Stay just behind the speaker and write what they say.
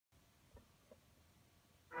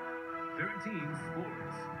13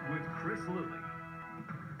 Sports with Chris Lilly.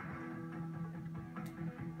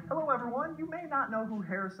 Hello everyone, you may not know who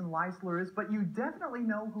Harrison Leiszler is, but you definitely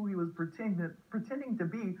know who he was pretending to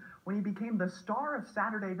be when he became the star of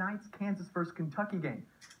Saturday night's Kansas vs. Kentucky game.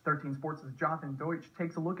 13 Sports' Jonathan Deutsch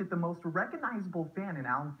takes a look at the most recognizable fan in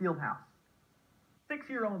Allen Fieldhouse.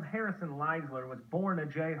 6-year-old Harrison Leiszler was born a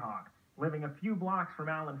Jayhawk, living a few blocks from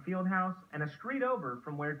Allen Fieldhouse and a street over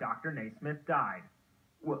from where Dr. Naismith died.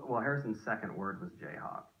 Well, Harrison's second word was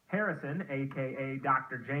Jayhawk. Harrison, a.k.a.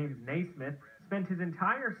 Dr. James Naismith, spent his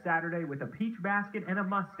entire Saturday with a peach basket and a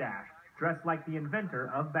mustache, dressed like the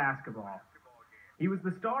inventor of basketball. He was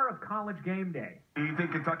the star of College Game Day. Do you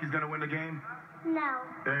think Kentucky's going to win the game? No.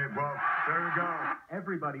 Hey, well, there we go.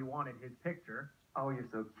 Everybody wanted his picture. Oh, you're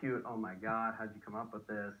so cute. Oh, my God. How'd you come up with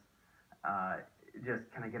this?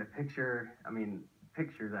 Can I get a picture? I mean,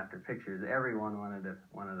 pictures after pictures. Everyone wanted a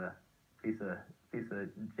piece of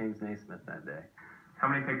James Naismith that day. How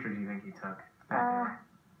many pictures do you think he took?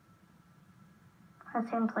 That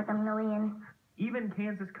seems like a million. Even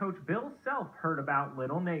Kansas coach Bill Self heard about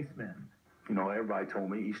little Naismith. You know, everybody told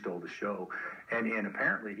me he stole the show. And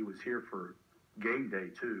apparently he was here for game day,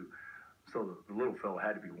 too. So the little fellow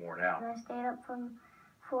had to be worn out. I stayed up from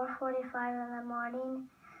 4:45 in the morning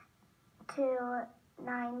to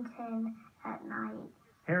 9:10 at night.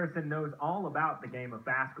 Harrison knows all about the game of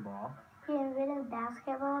basketball. He invented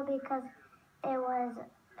basketball because it was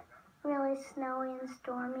really snowy and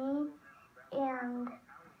stormy, and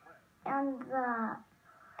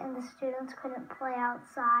the students couldn't play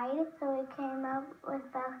outside, so he came up with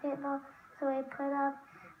basketball. So he put up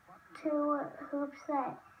two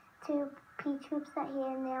peach hoops that he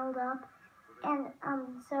had nailed up, and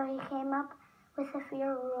so he came up with a few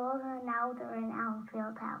rules, and now they're in Allen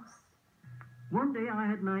Fieldhouse. One day I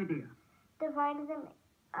had an idea. Divided them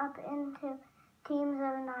up into teams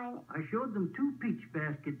of 9. I showed them 2 peach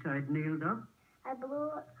baskets I'd nailed up. I blew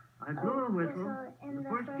a whistle, and the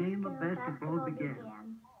first game of basketball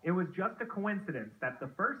began. It was just a coincidence that the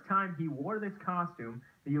first time he wore this costume,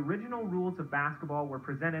 the original rules of basketball were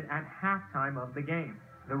presented at halftime of the game,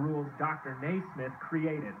 the rules Dr. Naismith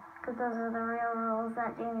created. Because those are the real rules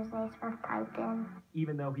that James Naismith typed in.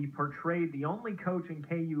 Even though he portrayed the only coach in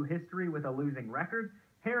KU history with a losing record,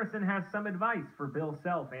 Harrison has some advice for Bill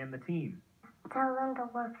Self and the team. Tell them to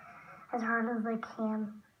work as hard as they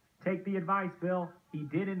can. Take the advice, Bill. He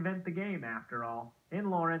did invent the game, after all.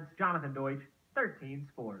 In Lawrence, Jonathan Deutsch, 13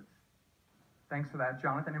 Sports. Thanks for that,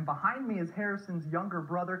 Jonathan. And behind me is Harrison's younger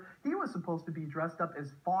brother. He was supposed to be dressed up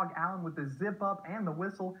as Fog Allen with the zip-up and the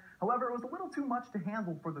whistle. However, it was a little too much to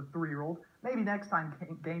handle for the 3-year-old. Maybe next time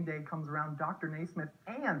game day comes around, Dr. Naismith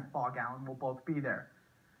and Fog Allen will both be there.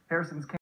 Harrison's